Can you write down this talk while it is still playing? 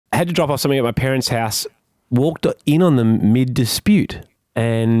had to drop off something at my parents' house, walked in on them mid-dispute.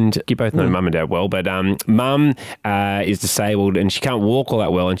 And you both know Mum and Dad well, but Mum is disabled and she can't walk all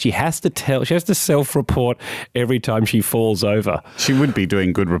that well, and she has to self-report every time she falls over. She would be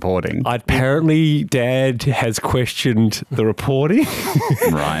doing good reporting. Apparently, Dad has questioned the reporting.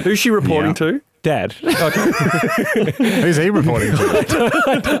 Right. Who's she reporting to? Dad. Who's he reporting to?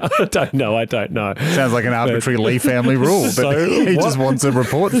 I don't know. Sounds like an arbitrary Lee family rule, but he just wants a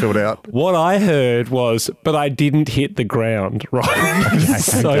report filled out. What I heard was, but I didn't hit the ground, right?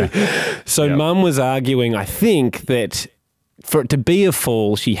 So Mum was arguing, I think, that for it to be a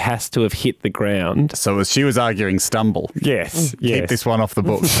fall, she has to have hit the ground. So she was arguing stumble. Yes. Keep this one off the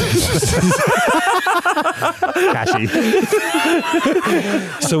books. Cashy.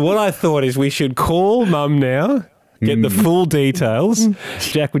 So what I thought is we should call Mum now, get the full details.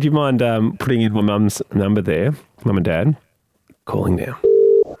 Jack, would you mind putting in my mum's number there? Mum and Dad. Calling now.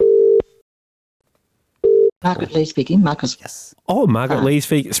 Margaret Lee speaking. Michael's. Yes. Oh, Margaret Lee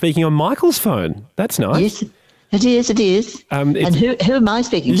speaking on Michael's phone. That's nice. Yes, it is. And who am I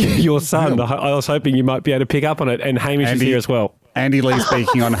speaking to? Your son. I was hoping you might be able to pick up on it, and Hamish is here as well. Andy Lee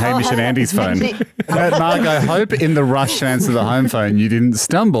speaking on Hamish and Andy's phone. Marg, I hope in the rush to answer the home phone you didn't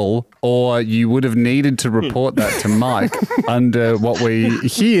stumble, or you would have needed to report that to Mike under what we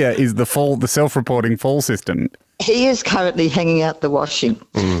hear is the self-reporting fall system. He is currently hanging out the washing,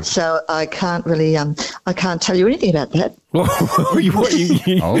 so I can't really, I can't tell you anything about that. So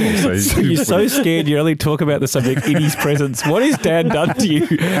you're so scared you only talk about the subject in his presence. What has Dad done to you?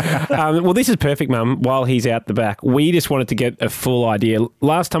 Well, this is perfect, Mum, while he's out the back. We just wanted to get a full idea.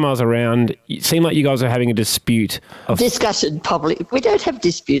 Last time I was around, it seemed like you guys were having a dispute. Discussion, probably. We don't have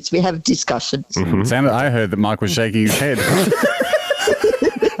disputes, we have discussions. Mm-hmm. I heard that Mike was shaking his head.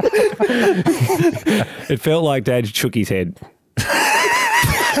 It felt like Dad shook his head.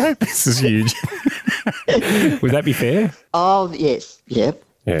 This is huge. Would that be fair? Oh, yes. Yep.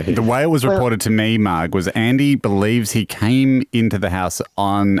 Yeah. The way it was reported to me, Marg, was Andy believes he came into the house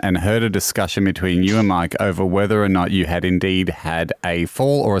and heard a discussion between you and Mike over whether or not you had indeed had a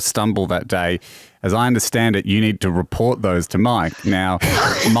fall or a stumble that day. As I understand it, you need to report those to Mike. Now,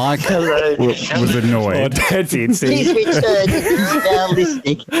 Mike was annoyed. Oh, Dad's in. Please return. He's now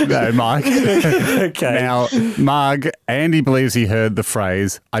listening. No, Mike. Okay. Now, Marg, Andy believes he heard the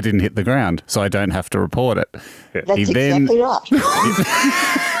phrase, I didn't hit the ground, so I don't have to report it. That's exactly right.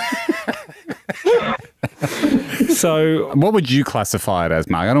 So what would you classify it as,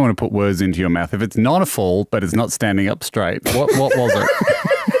 Mark? I don't want to put words into your mouth. If it's not a fall, but it's not standing up straight, what was it?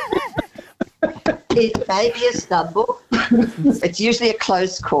 It may be a stumble. It's usually a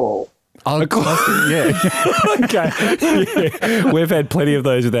close call. Oh, yeah. Okay. Yeah. We've had plenty of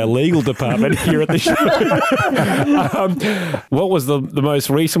those with our legal department here at the show. What was the most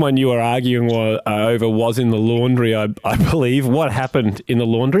recent one you were arguing over was in the laundry, I believe. What happened in the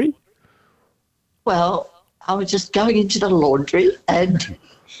laundry? Well, I was just going into the laundry and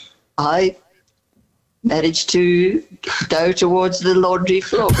I managed to go towards the laundry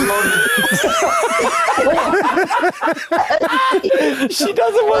floor. She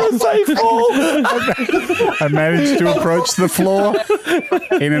doesn't want to say fall. I managed to approach the floor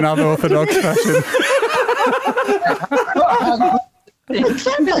in an unorthodox fashion.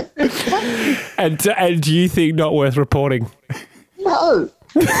 And do you think not worth reporting? No.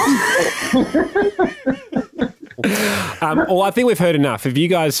 Well, I think we've heard enough. If you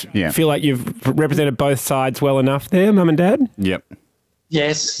guys feel like you've represented both sides well enough there, Mum and Dad? Yep.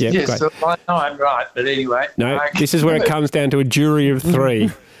 Yes, Yep, yes. great. So I know I'm right, but anyway. No, this is where it comes down to a jury of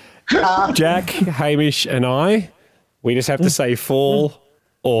three. Jack, Hamish and I, we just have to say fall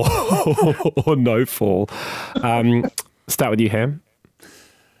or no fall. Start with you, Ham.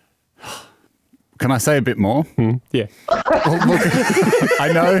 Can I say a bit more? Yeah. Well, look,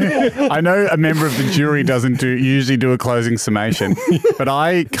 I know a member of the jury doesn't usually do a closing summation, but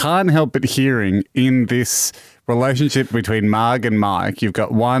I can't help but hearing in this relationship between Marg and Mike, you've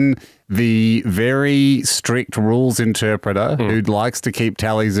got one, the very strict rules interpreter who likes to keep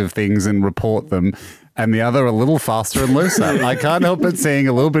tallies of things and report them, and the other a little faster and looser. I can't help but seeing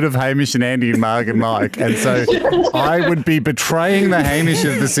a little bit of Hamish and Andy and Marg and Mike. And so I would be betraying the Hamish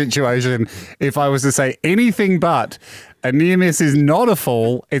of the situation if I was to say anything but a near miss is not a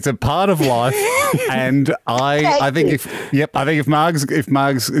fall, it's a part of life. And I think if Marg's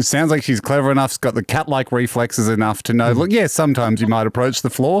it sounds like she's clever enough, she's got the cat-like reflexes enough to know, look, yes, sometimes you might approach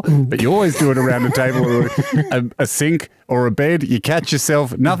the floor, but you always do it around a table or a sink or a bed. You catch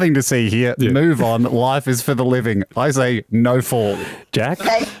yourself, nothing to see here, move on, life is for the living. I say no fall. Jack,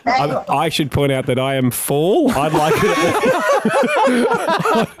 I should point out that I am fall. I'd like it.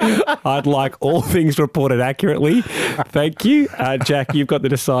 I'd like all things reported accurately. Thank you. Jack, you've got the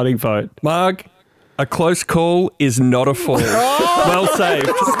deciding vote. Marg, a close call is not a fall. Well saved.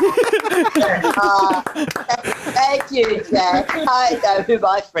 Thank you, Jack. I know who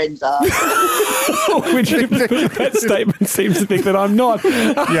my friends are. That statement seems to think that I'm not.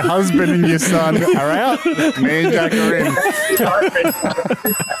 Your husband and your son are out. Me and Jack are in.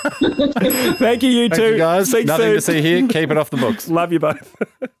 Thank you, you Thank two. you guys. See you Nothing soon. to see here. Keep it off the books. Love you both.